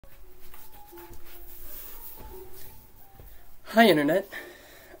Hi Internet,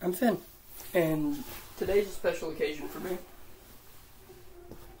 I'm Finn, and today's a special occasion for me.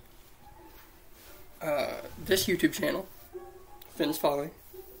 This YouTube channel, Finn's Folly,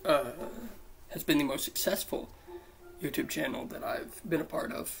 has been the most successful YouTube channel that I've been a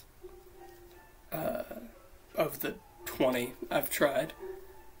part of the 20 I've tried,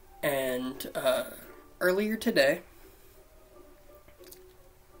 and earlier today,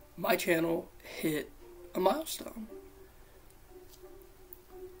 my channel hit a milestone.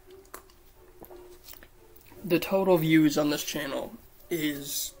 The total views on this channel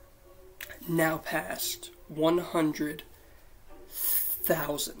is now past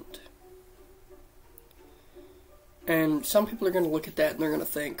 100,000. And some people are going to look at that and they're going to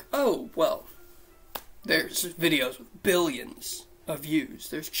think, oh, well, there's videos with billions of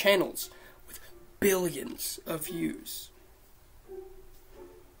views. There's channels with billions of views.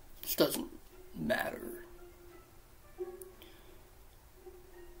 This doesn't matter.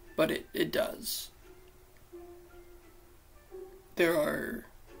 But it does. There are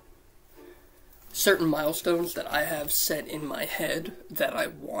certain milestones that I have set in my head that I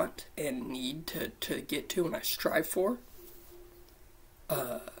want and need to get to and I strive for.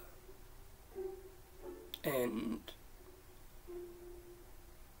 And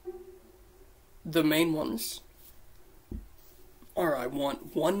the main ones are I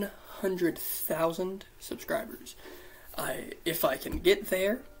want 100,000 subscribers. If I can get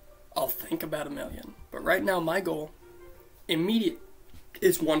there, I'll think about 1 million. But right now my goal immediate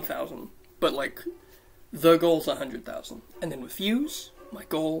is 1,000, but like the goal is 100,000. And then with views, my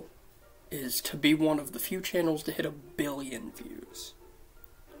goal is to be one of the few channels to hit 1 billion views.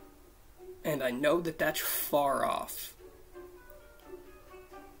 And I know that that's far off.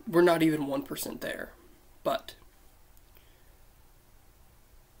 We're not even 1% there, but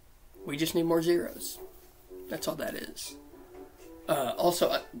we just need more zeros. That's all that is.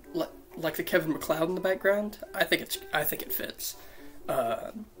 Also, like the Kevin MacLeod in the background, I think it fits.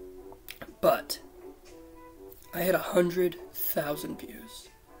 But I had 100,000 views,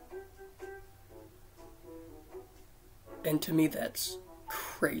 and to me that's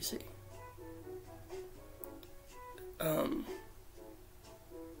crazy.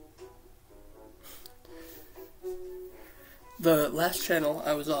 The last channel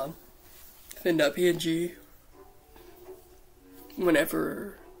I was on, Finn.png,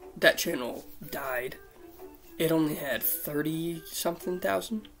 whenever that channel died, it only had 30-something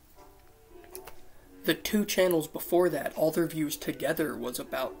thousand. The 2 channels before that, all their views together was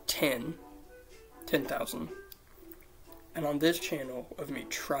about 10,000. And on this channel, of me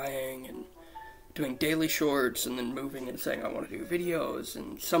trying and doing daily shorts and then moving and saying I want to do videos,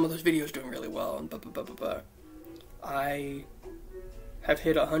 and some of those videos doing really well, and blah blah blah blah blah, I have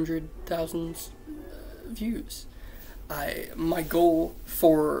hit 100,000 views. My goal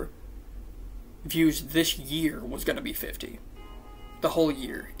for views this year was going to be 50. The whole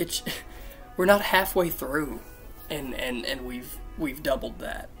year. We're not halfway through, and we've doubled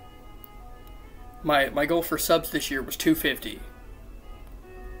that. My goal for subs this year was 250.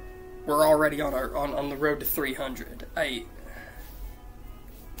 We're already on the road to 300.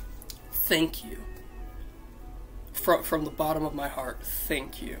 Thank you. From the bottom of my heart,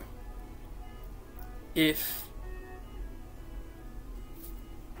 thank you. If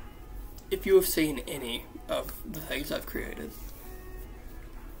you have seen any of the things I've created,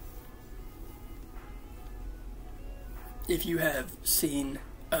 if you have seen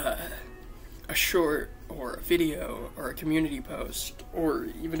a short or a video or a community post, or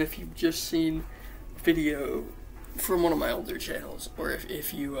even if you've just seen a video from one of my older channels, or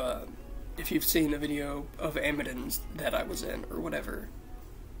if you've seen a video of Amidon's that I was in, or whatever,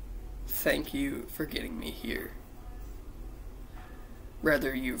 thank you for getting me here.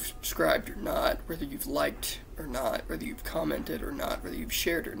 Whether you've subscribed or not, whether you've liked or not, whether you've commented or not, whether you've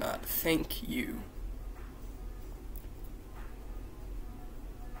shared or not, thank you.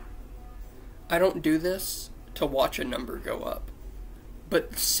 I don't do this to watch a number go up,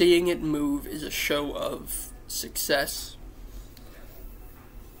 but seeing it move is a show of success.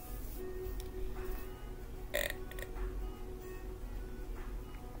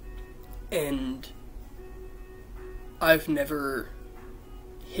 And I've never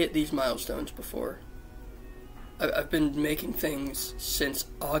hit these milestones before. I've been making things since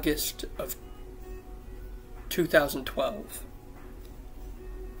August of 2012.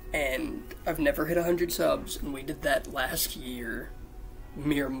 And I've never hit 100 subs, and we did that last year,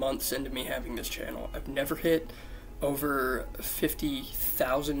 mere months into me having this channel. I've never hit over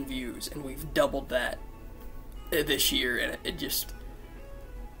 50,000 views, and we've doubled that this year, and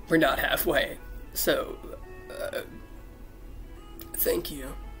we're not halfway. So, Thank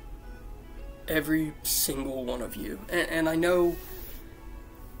you. Every single one of you. And I know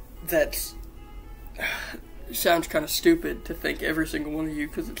that sounds kind of stupid to think every single one of you,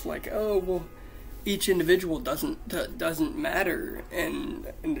 because it's like, oh, well, each individual doesn't matter,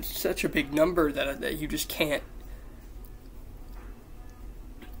 and it's such a big number that you just can't.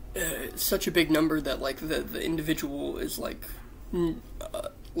 It's such a big number that like the individual is like a.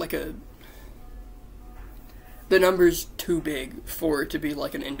 The number's too big for it to be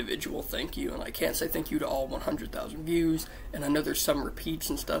like an individual thank you, and I can't say thank you to all 100,000 views, and I know there's some repeats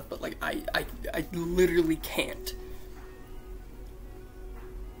and stuff, but like I literally can't.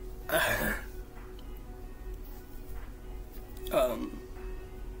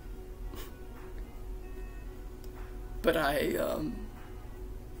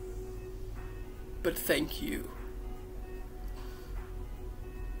 But thank you.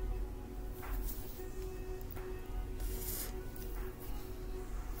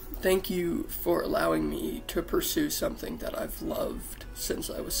 Thank you for allowing me to pursue something that I've loved since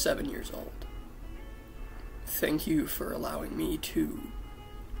I was 7 years old. Thank you for allowing me to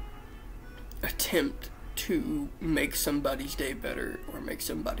attempt to make somebody's day better, or make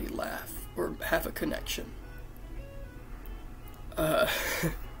somebody laugh, or have a connection.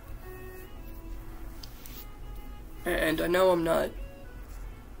 And I know I'm not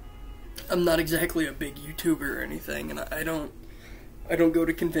exactly a big YouTuber or anything, and I don't go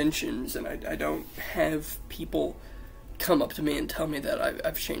to conventions, and I don't have people come up to me and tell me that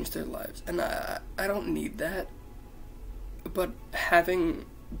I've changed their lives, and I don't need that. But having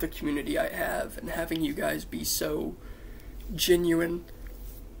the community I have, and having you guys be so genuine,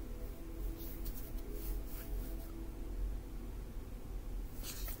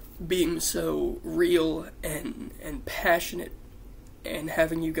 being so real and passionate, and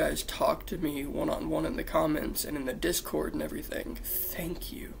having you guys talk to me one-on-one in the comments and in the Discord and everything,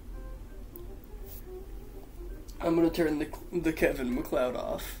 thank you. I'm gonna turn the Kevin MacLeod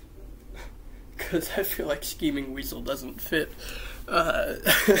off, because I feel like Scheming Weasel doesn't fit.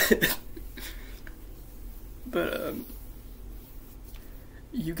 But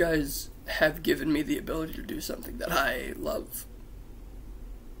you guys have given me the ability to do something that I love.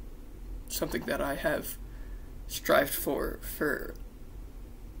 Something that I have strived for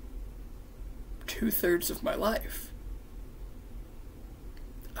 2/3 of my life.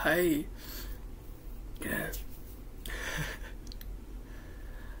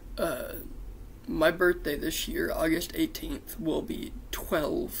 My birthday this year, August 18th, will be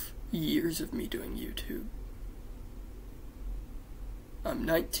 12 years of me doing YouTube. I'm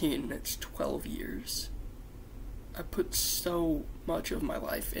 19, and it's 12 years. I put so much of my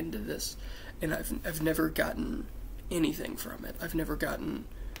life into this, and I've never gotten anything from it. I've never gotten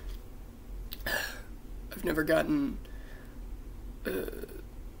a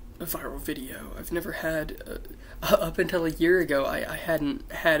viral video. I've never had up until a year ago, I hadn't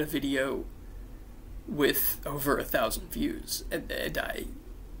had a video with over 1,000 views, and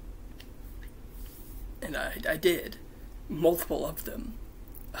I did multiple of them.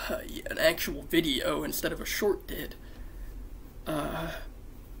 An actual video instead of a short did.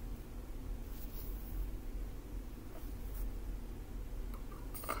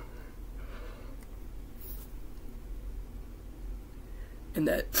 And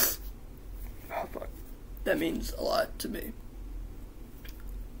that means a lot to me.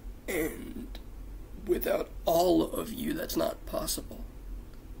 And without all of you, that's not possible.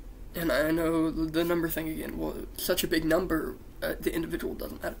 And I know the number thing again, well, such a big number, the individual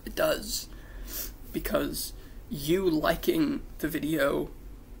doesn't matter. It does. Because you liking the video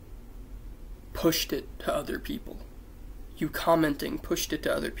pushed it to other people. You commenting pushed it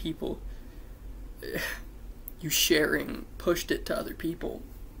to other people. You sharing pushed it to other people.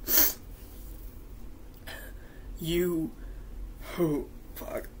 You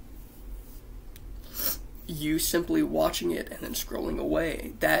simply watching it and then scrolling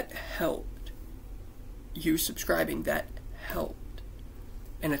away, that helped. You subscribing, that helped.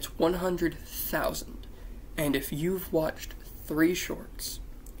 And it's 100,000. And if you've watched 3 shorts,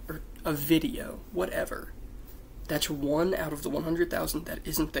 or a video, whatever, that's 1 out of the 100,000 that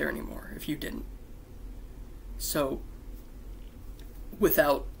isn't there anymore if you didn't. So,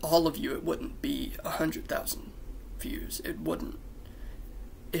 without all of you, it wouldn't be 100,000 views. It wouldn't.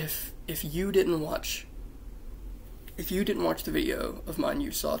 If you didn't watch the video of mine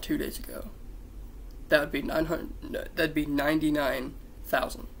you saw 2 days ago, that'd be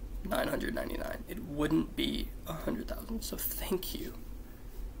 99,999. It wouldn't be 100,000. So thank you.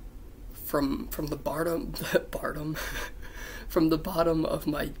 From the bottom from the bottom of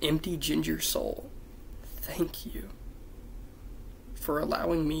my empty ginger soul. Thank you for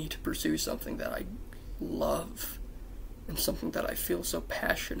allowing me to pursue something that I love and something that I feel so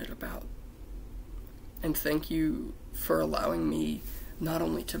passionate about. And thank you for allowing me not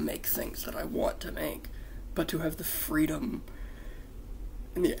only to make things that I want to make, but to have the freedom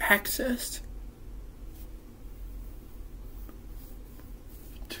and the access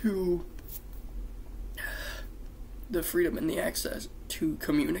to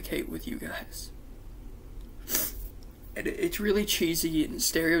communicate with you guys. And it's really cheesy and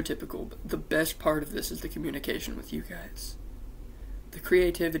stereotypical, but the best part of this is the communication with you guys. The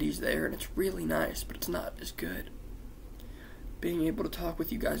creativity's there, and it's really nice, but it's not as good. Being able to talk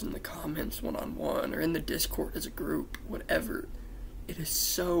with you guys in the comments one-on-one, or in the Discord as a group, whatever, it is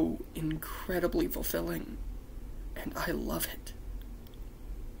so incredibly fulfilling, and I love it.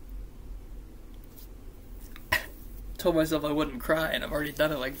 Told myself I wouldn't cry, and I've already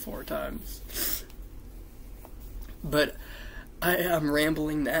done it like 4 times. But I am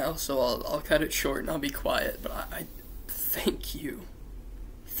rambling now, so I'll cut it short and I'll be quiet. But I thank you.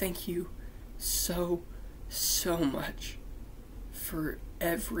 Thank you so much for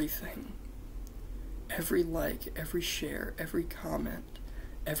everything. Every like, every share, every comment,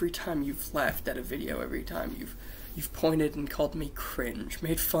 every time you've laughed at a video, every time you've pointed and called me cringe,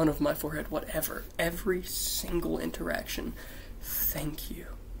 made fun of my forehead, whatever. Every single interaction, thank you.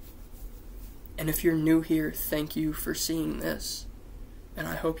 And if you're new here, thank you for seeing this, and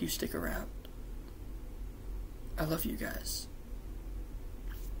I hope you stick around. I love you guys.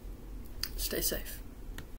 Stay safe.